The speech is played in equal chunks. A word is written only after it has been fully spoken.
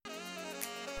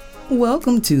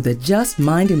Welcome to the Just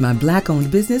Minding My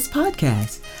Black-Owned Business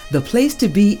podcast, the place to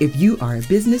be if you are a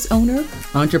business owner,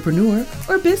 entrepreneur,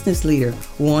 or business leader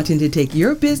wanting to take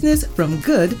your business from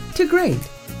good to great.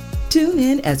 Tune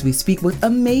in as we speak with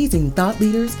amazing thought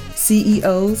leaders,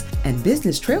 CEOs, and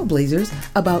business trailblazers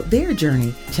about their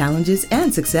journey, challenges,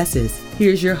 and successes.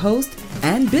 Here's your host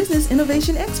and business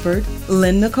innovation expert,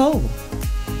 Lynn Nicole.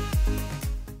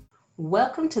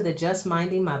 Welcome to the Just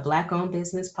Minding My Black-Owned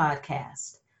Business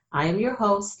podcast. I am your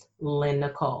host, Lynn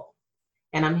Nicole,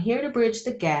 and I'm here to bridge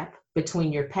the gap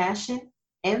between your passion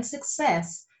and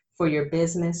success for your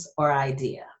business or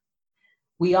idea.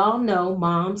 We all know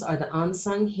moms are the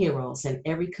unsung heroes in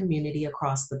every community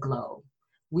across the globe.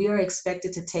 We are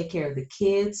expected to take care of the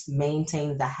kids,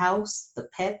 maintain the house, the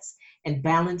pets, and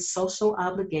balance social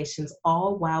obligations,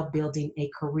 all while building a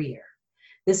career.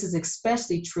 This is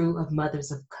especially true of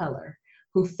mothers of color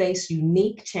who face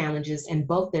unique challenges in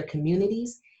both their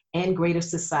communities and greater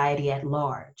society at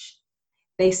large.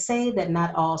 They say that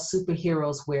not all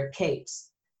superheroes wear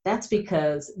capes. That's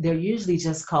because they're usually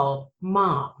just called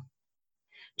mom.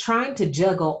 Trying to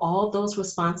juggle all those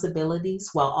responsibilities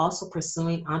while also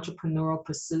pursuing entrepreneurial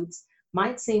pursuits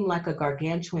might seem like a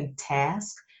gargantuan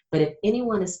task, but if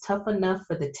anyone is tough enough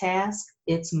for the task,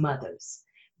 it's mothers.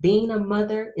 Being a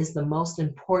mother is the most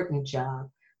important job,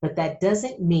 but that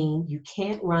doesn't mean you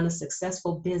can't run a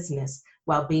successful business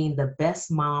while being the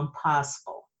best mom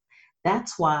possible.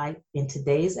 That's why in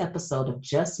today's episode of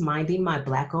Just Minding My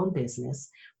Black-Owned Business,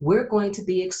 we're going to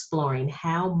be exploring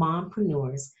how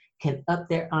mompreneurs can up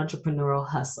their entrepreneurial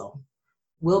hustle.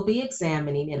 We'll be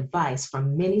examining advice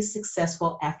from many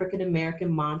successful African-American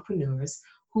mompreneurs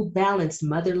who balance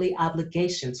motherly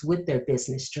obligations with their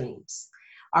business dreams.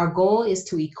 Our goal is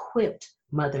to equip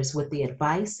mothers with the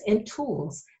advice and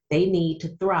tools they need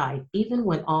to thrive, even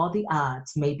when all the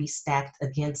odds may be stacked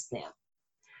against them.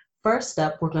 First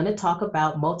up, we're going to talk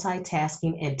about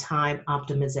multitasking and time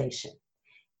optimization.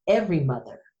 Every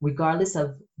mother, regardless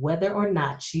of whether or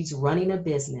not she's running a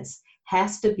business,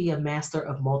 has to be a master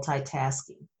of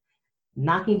multitasking.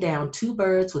 Knocking down two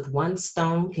birds with one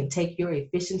stone can take your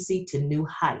efficiency to new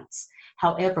heights.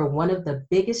 However, one of the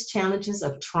biggest challenges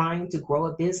of trying to grow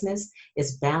a business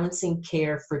is balancing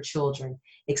care for children,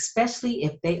 especially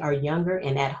if they are younger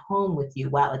and at home with you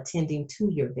while attending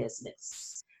to your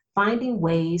business. Finding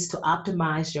ways to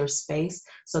optimize your space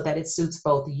so that it suits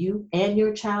both you and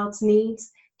your child's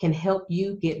needs can help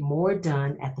you get more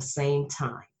done at the same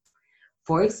time.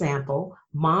 For example,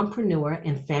 mompreneur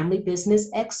and family business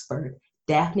expert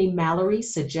Daphne Mallory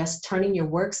suggests turning your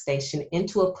workstation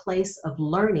into a place of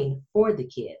learning for the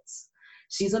kids.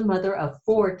 She's a mother of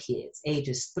 4 kids,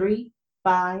 ages 3,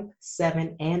 5,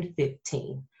 7, and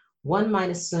 15. One might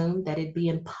assume that it'd be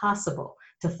impossible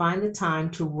to find the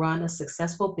time to run a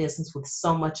successful business with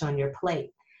so much on your plate.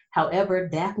 However,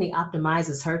 Daphne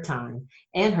optimizes her time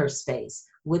and her space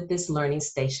with this learning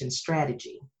station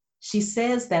strategy. She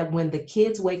says that when the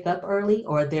kids wake up early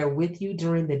or they're with you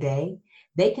during the day,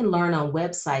 they can learn on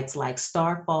websites like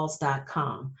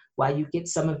starfalls.com while you get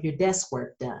some of your desk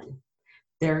work done.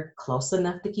 They're close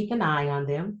enough to keep an eye on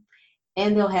them,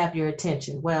 and they'll have your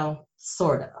attention. Well,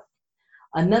 sort of.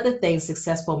 Another thing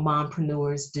successful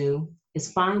mompreneurs do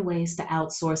is find ways to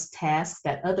outsource tasks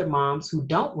that other moms who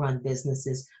don't run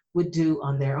businesses would do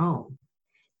on their own.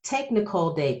 Take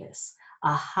Nicole Davis,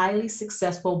 a highly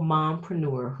successful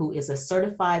mompreneur who is a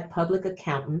certified public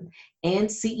accountant and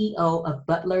CEO of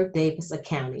Butler Davis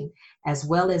Accounting, as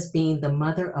well as being the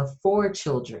mother of 4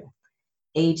 children,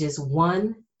 ages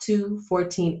 1, 2,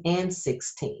 14, and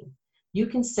 16. You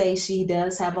can say she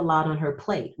does have a lot on her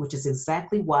plate, which is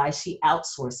exactly why she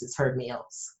outsources her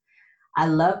meals. I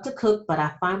love to cook, but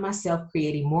I find myself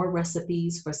creating more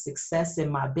recipes for success in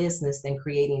my business than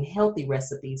creating healthy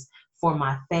recipes for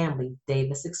my family,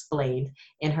 Davis explained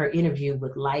in her interview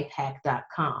with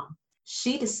Lifehack.com.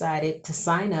 She decided to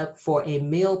sign up for a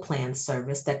meal plan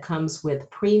service that comes with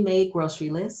pre-made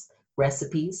grocery lists,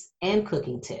 recipes, and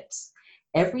cooking tips.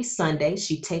 Every Sunday,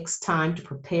 she takes time to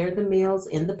prepare the meals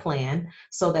in the plan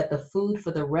so that the food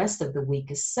for the rest of the week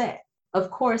is set.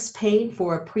 Of course, paying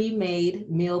for a pre-made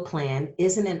meal plan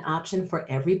isn't an option for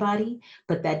everybody,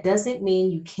 but that doesn't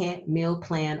mean you can't meal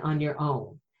plan on your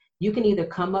own. You can either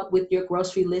come up with your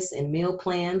grocery lists and meal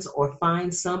plans or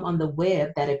find some on the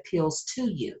web that appeals to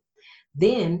you.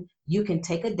 Then you can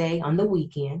take a day on the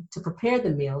weekend to prepare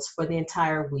the meals for the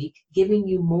entire week, giving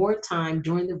you more time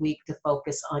during the week to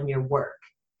focus on your work.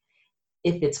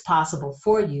 If it's possible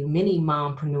for you, many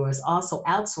mompreneurs also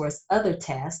outsource other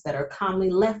tasks that are commonly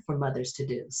left for mothers to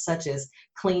do, such as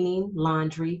cleaning,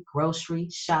 laundry, grocery,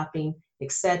 shopping,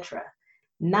 etc.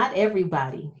 Not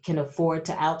everybody can afford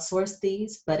to outsource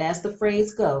these, but as the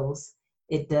phrase goes,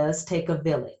 it does take a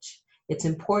village. It's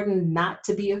important not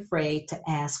to be afraid to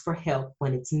ask for help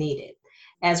when it's needed.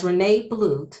 As Renee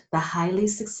Blute, the highly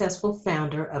successful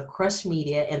founder of Crush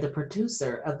Media and the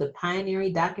producer of the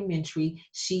pioneering documentary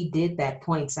She Did That,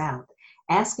 points out,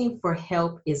 asking for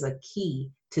help is a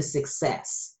key to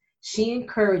success. She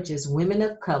encourages women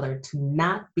of color to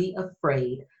not be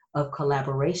afraid of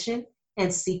collaboration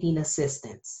and seeking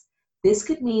assistance. This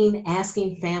could mean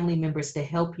asking family members to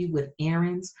help you with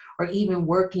errands or even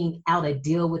working out a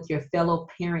deal with your fellow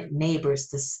parent neighbors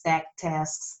to stack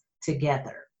tasks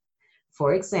together.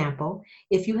 For example,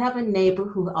 if you have a neighbor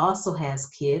who also has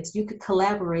kids, you could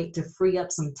collaborate to free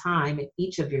up some time in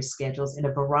each of your schedules in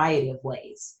a variety of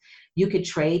ways. You could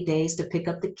trade days to pick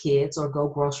up the kids or go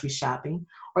grocery shopping,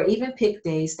 or even pick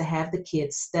days to have the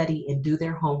kids study and do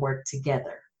their homework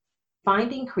together.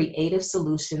 Finding creative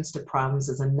solutions to problems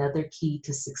is another key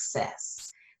to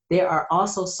success. There are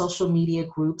also social media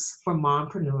groups for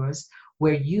mompreneurs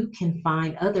where you can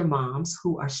find other moms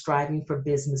who are striving for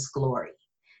business glory.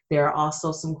 There are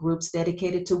also some groups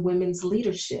dedicated to women's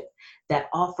leadership that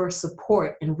offer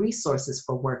support and resources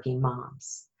for working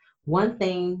moms. One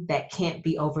thing that can't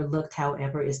be overlooked,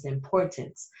 however, is the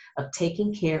importance of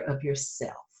taking care of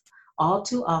yourself. All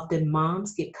too often,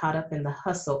 moms get caught up in the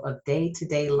hustle of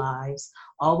day-to-day lives,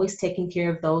 always taking care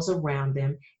of those around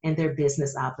them and their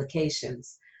business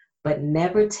obligations, but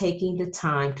never taking the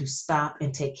time to stop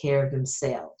and take care of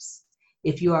themselves.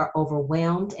 If you are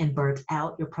overwhelmed and burnt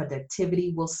out, your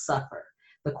productivity will suffer.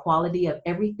 The quality of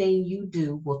everything you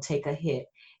do will take a hit,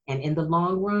 and in the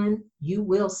long run, you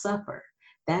will suffer.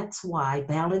 That's why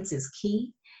balance is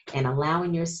key, and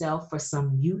allowing yourself for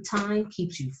some you time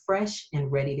keeps you fresh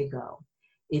and ready to go.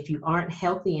 If you aren't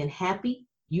healthy and happy,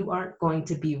 you aren't going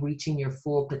to be reaching your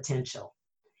full potential.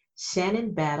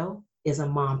 Shannon Battle is a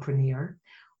mompreneur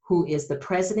who is the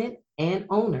president and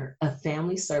owner of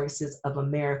Family Services of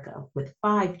America with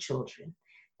 5 children,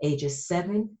 ages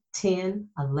 7, 10,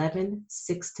 11,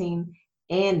 16,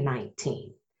 and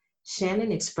 19.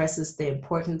 Shannon expresses the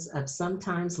importance of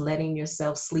sometimes letting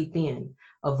yourself sleep in,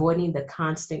 avoiding the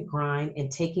constant grind,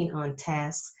 and taking on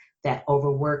tasks that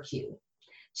overwork you.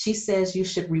 She says you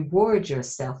should reward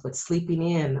yourself with sleeping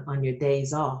in on your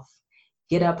days off.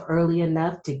 Get up early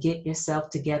enough to get yourself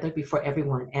together before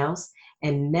everyone else,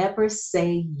 and never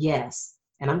say yes.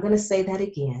 And I'm going to say that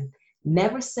again.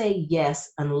 Never say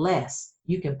yes unless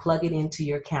you can plug it into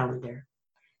your calendar.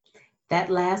 That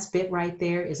last bit right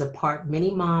there is a part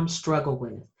many moms struggle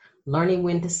with. Learning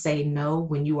when to say no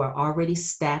when you are already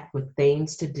stacked with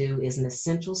things to do is an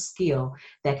essential skill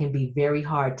that can be very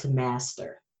hard to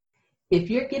master. If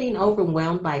you're getting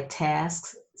overwhelmed by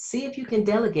tasks, see if you can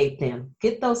delegate them.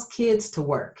 Get those kids to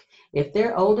work. If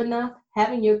they're old enough,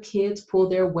 having your kids pull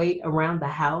their weight around the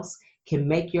house can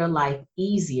make your life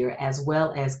easier, as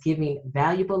well as giving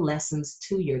valuable lessons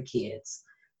to your kids.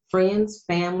 Friends,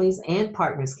 families, and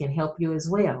partners can help you as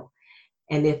well.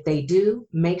 And if they do,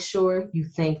 make sure you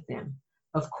thank them.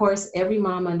 Of course, every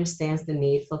mom understands the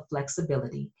need for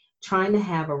flexibility. Trying to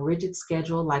have a rigid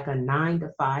schedule like a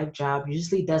 9-to-5 job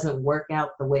usually doesn't work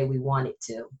out the way we want it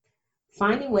to.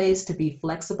 Finding ways to be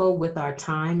flexible with our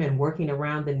time and working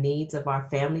around the needs of our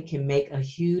family can make a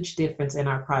huge difference in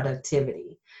our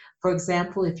productivity. For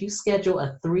example, if you schedule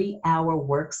a 3-hour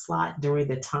work slot during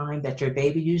the time that your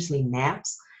baby usually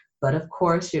naps, but of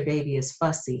course your baby is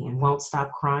fussy and won't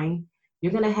stop crying,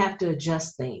 you're going to have to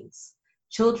adjust things.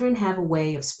 Children have a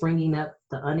way of springing up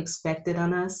the unexpected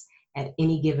on us at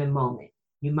any given moment.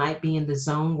 You might be in the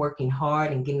zone working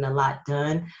hard and getting a lot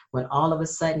done when all of a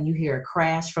sudden you hear a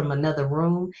crash from another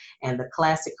room and the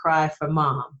classic cry for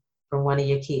mom from one of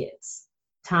your kids.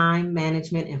 Time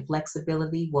management and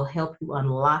flexibility will help you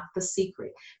unlock the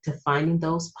secret to finding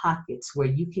those pockets where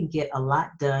you can get a lot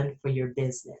done for your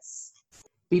business.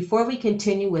 Before we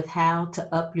continue with how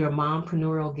to up your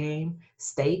mompreneurial game,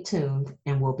 stay tuned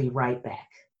and we'll be right back.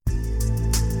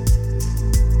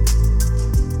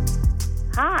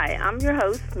 Hi, I'm your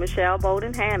host, Michelle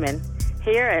Bolden-Hammond,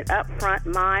 here at Upfront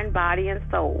Mind, Body, and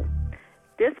Soul.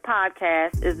 This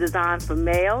podcast is designed for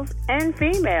males and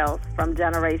females from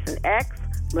Generation X,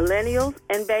 Millennials,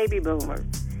 and Baby Boomers.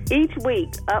 Each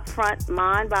week, Upfront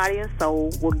Mind, Body, and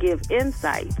Soul will give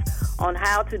insights on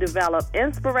how to develop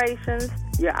inspirations,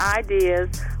 your ideas,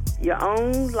 your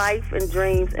own life and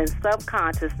dreams and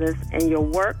subconsciousness in your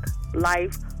work,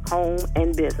 life, home,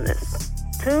 and business.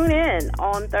 Tune in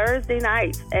on Thursday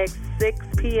nights at 6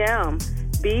 p.m.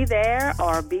 Be there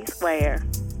or be square.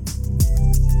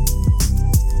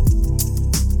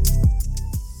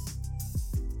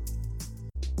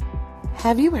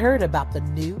 Have you heard about the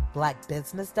new Black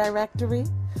Business Directory?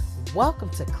 Welcome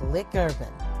to Click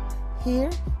Urban. Here,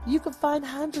 you can find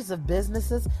hundreds of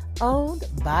businesses owned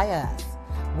by us.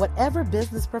 Whatever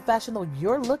business professional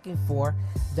you're looking for,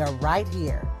 they're right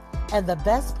here. And the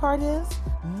best part is,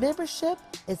 membership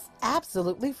is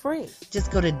absolutely free.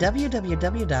 Just go to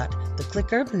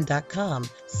www.theclickurban.com,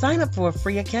 sign up for a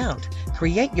free account,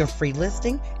 create your free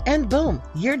listing, and boom,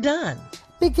 you're done.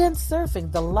 Begin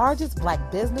surfing the largest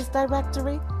Black business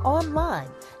directory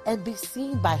online and be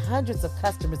seen by hundreds of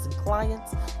customers and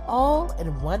clients all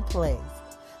in one place.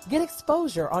 Get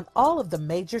exposure on all of the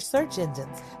major search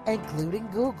engines, including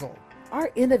Google.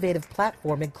 Our innovative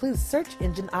platform includes search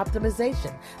engine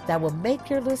optimization that will make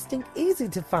your listing easy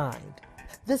to find.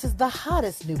 This is the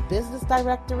hottest new business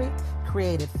directory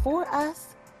created for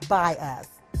us, by us.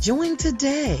 Join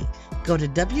today. Go to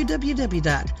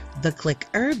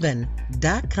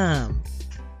www.theclickurban.com.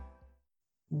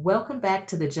 Welcome back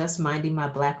to the Just Minding My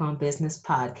Black-Owned Business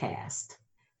podcast.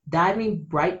 Diving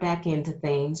right back into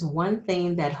things, one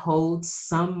thing that holds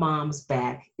some moms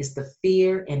back is the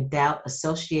fear and doubt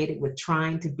associated with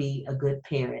trying to be a good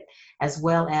parent, as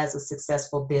well as a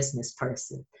successful business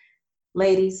person.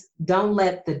 Ladies, don't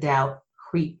let the doubt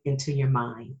creep into your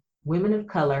mind. Women of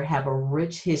color have a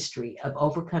rich history of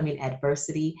overcoming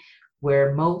adversity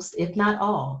where most, if not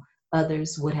all,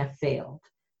 others would have failed.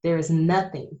 There is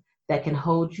nothing that can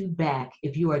hold you back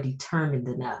if you are determined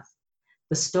enough.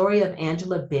 The story of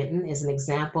Angela Benton is an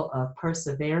example of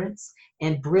perseverance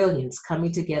and brilliance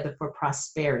coming together for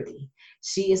prosperity.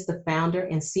 She is the founder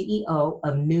and CEO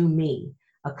of New Me,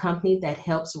 a company that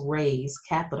helps raise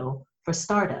capital for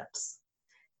startups.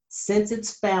 Since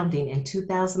its founding in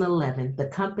 2011, the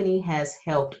company has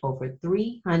helped over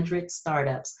 300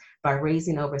 startups by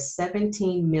raising over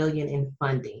 $17 million in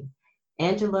funding.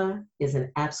 Angela is an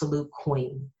absolute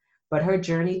queen, but her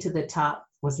journey to the top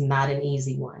was not an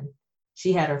easy one.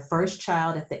 She had her first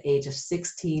child at the age of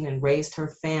 16 and raised her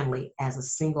family as a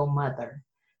single mother.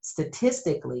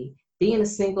 Statistically, being a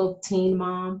single teen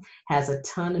mom has a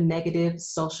ton of negative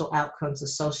social outcomes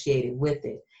associated with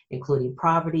it, including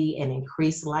poverty and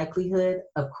increased likelihood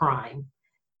of crime.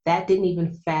 That didn't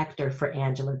even factor for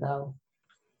Angela, though.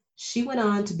 She went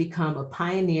on to become a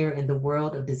pioneer in the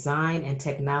world of design and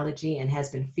technology and has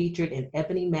been featured in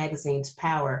Ebony Magazine's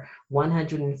Power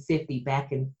 150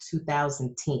 back in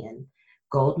 2010,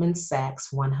 Goldman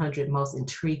Sachs 100 Most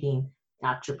Intriguing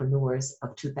Entrepreneurs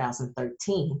of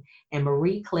 2013, and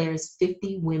Marie Claire's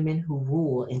 50 Women Who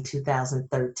Rule in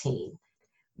 2013.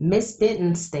 Ms.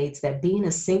 Benton states that being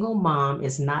a single mom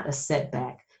is not a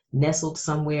setback. Nestled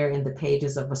somewhere in the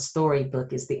pages of a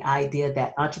storybook is the idea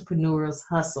that entrepreneurs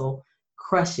hustle,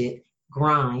 crush it,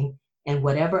 grind, and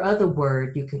whatever other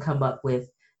word you can come up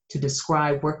with to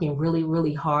describe working really,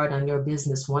 really hard on your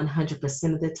business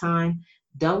 100% of the time.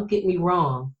 Don't get me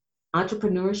wrong,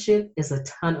 entrepreneurship is a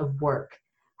ton of work.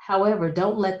 However,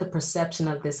 don't let the perception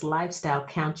of this lifestyle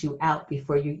count you out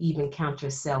before you even count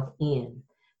yourself in.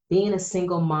 Being a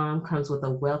single mom comes with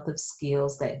a wealth of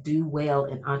skills that do well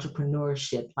in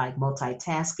entrepreneurship, like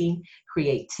multitasking,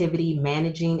 creativity,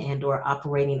 managing and/or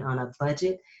operating on a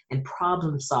budget, and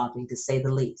problem solving, to say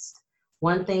the least.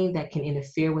 One thing that can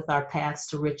interfere with our paths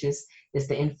to riches is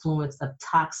the influence of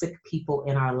toxic people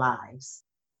in our lives.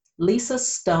 Lisa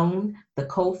Stone, the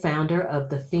co-founder of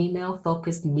the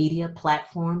female-focused media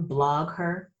platform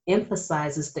BlogHer,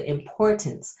 emphasizes the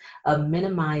importance of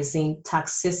minimizing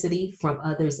toxicity from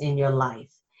others in your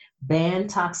life. Ban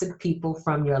toxic people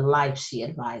from your life, she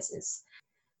advises.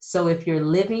 So if you're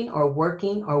living or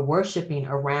working or worshiping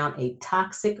around a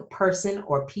toxic person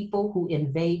or people who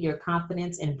invade your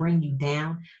confidence and bring you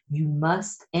down, you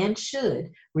must and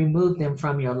should remove them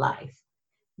from your life.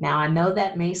 Now, I know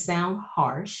that may sound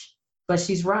harsh, but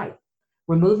she's right.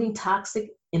 Removing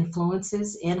toxic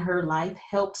influences in her life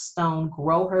helped Stone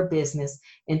grow her business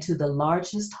into the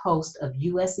largest host of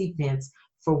U.S. events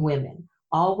for women,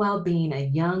 all while being a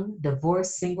young,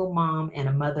 divorced single mom and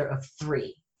a mother of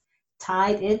 3.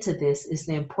 Tied into this is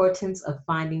the importance of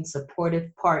finding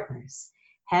supportive partners.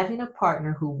 Having a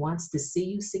partner who wants to see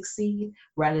you succeed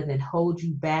rather than hold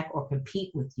you back or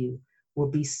compete with you will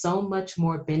be so much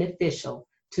more beneficial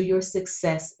to your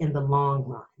success in the long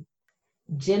run.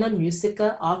 Jenna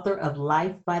Musica, author of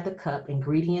Life by the Cup,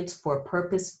 Ingredients for a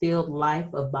Purpose-Filled Life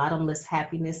of Bottomless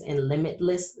Happiness and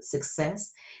Limitless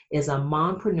Success, is a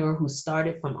mompreneur who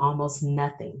started from almost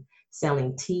nothing,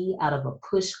 selling tea out of a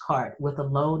push cart with a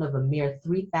loan of a mere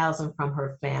 $3,000 from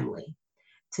her family.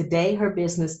 Today, her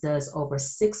business does over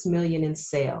 $6 million in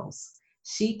sales.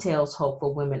 She tells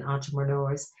hopeful women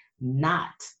entrepreneurs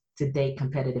not to date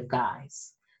competitive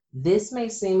guys. This may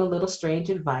seem a little strange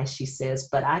advice, she says,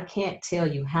 but I can't tell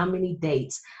you how many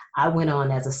dates I went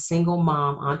on as a single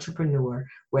mom entrepreneur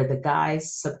where the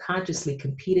guys subconsciously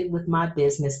competed with my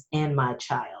business and my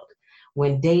child.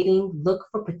 When dating, look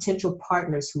for potential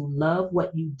partners who love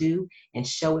what you do and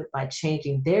show it by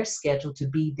changing their schedule to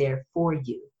be there for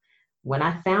you. When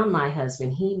I found my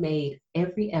husband, he made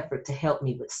every effort to help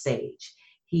me with Sage.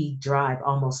 He'd drive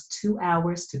almost 2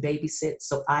 hours to babysit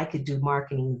so I could do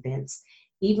marketing events,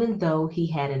 even though he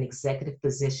had an executive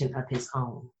position of his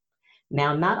own.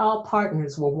 Now, not all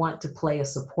partners will want to play a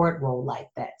support role like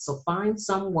that, so find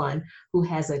someone who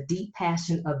has a deep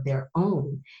passion of their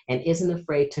own and isn't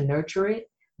afraid to nurture it.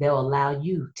 They'll allow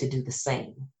you to do the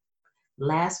same.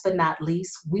 Last but not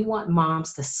least, we want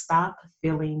moms to stop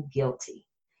feeling guilty.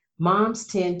 Moms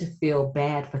tend to feel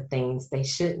bad for things they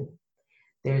shouldn't.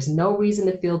 There's no reason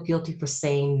to feel guilty for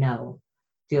saying no.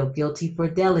 Feel guilty for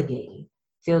delegating.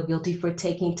 Feel guilty for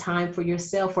taking time for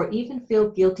yourself, or even feel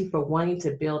guilty for wanting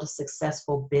to build a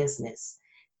successful business.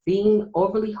 Being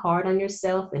overly hard on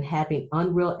yourself and having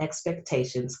unreal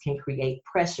expectations can create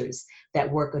pressures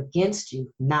that work against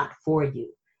you, not for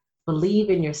you. Believe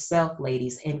in yourself,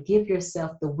 ladies, and give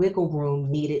yourself the wiggle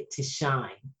room needed to shine.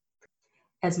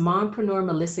 As mompreneur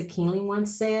Melissa Keeling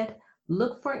once said,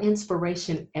 look for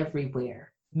inspiration everywhere.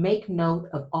 Make note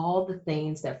of all the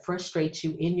things that frustrate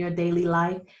you in your daily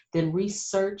life, then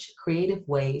research creative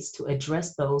ways to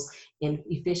address those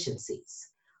inefficiencies.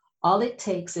 All it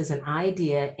takes is an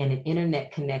idea and an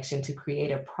internet connection to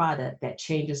create a product that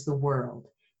changes the world.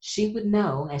 She would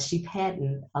know as she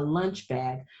patented a lunch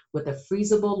bag with a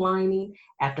freezable lining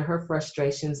after her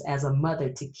frustrations as a mother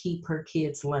to keep her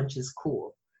kids' lunches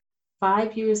cool.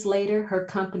 5 years later, her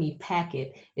company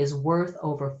Packet is worth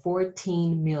over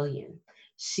 $14 million.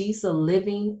 She's a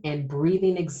living and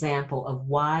breathing example of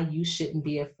why you shouldn't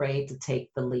be afraid to take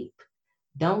the leap.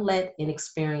 Don't let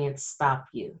inexperience stop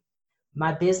you.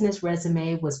 My business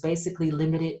resume was basically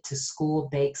limited to school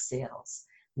bake sales.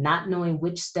 Not knowing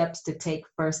which steps to take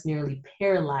first nearly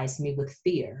paralyzed me with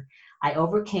fear. I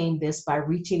overcame this by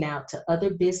reaching out to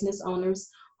other business owners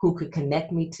who could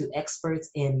connect me to experts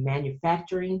in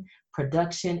manufacturing,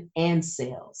 production, and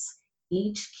sales.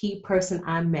 Each key person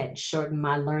I met shortened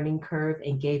my learning curve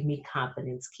and gave me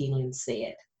confidence, Keeling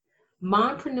said.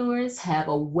 Mompreneurs have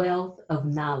a wealth of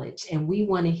knowledge, and we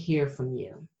want to hear from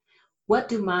you. What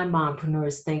do my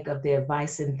mompreneurs think of the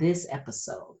advice in this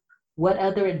episode? What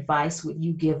other advice would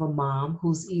you give a mom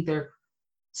who's either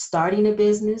starting a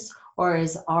business or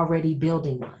is already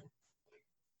building one?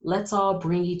 Let's all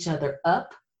bring each other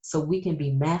up so we can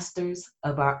be masters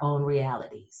of our own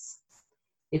realities.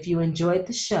 If you enjoyed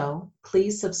the show,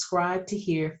 please subscribe to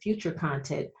hear future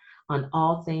content on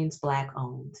all things Black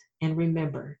owned. And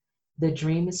remember, the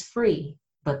dream is free,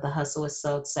 but the hustle is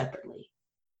sold separately.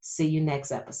 See you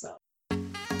next episode.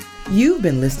 You've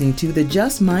been listening to the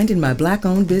Just Minding My Black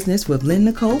Owned Business with Lynn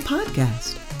Nicole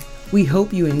podcast. We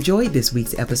hope you enjoyed this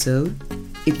week's episode.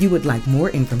 If you would like more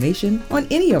information on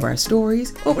any of our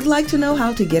stories or would like to know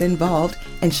how to get involved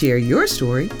and share your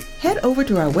story, head over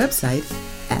to our website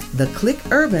at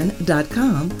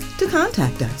theclickurban.com to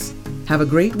contact us. Have a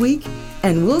great week,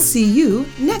 and we'll see you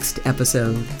next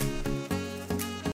episode.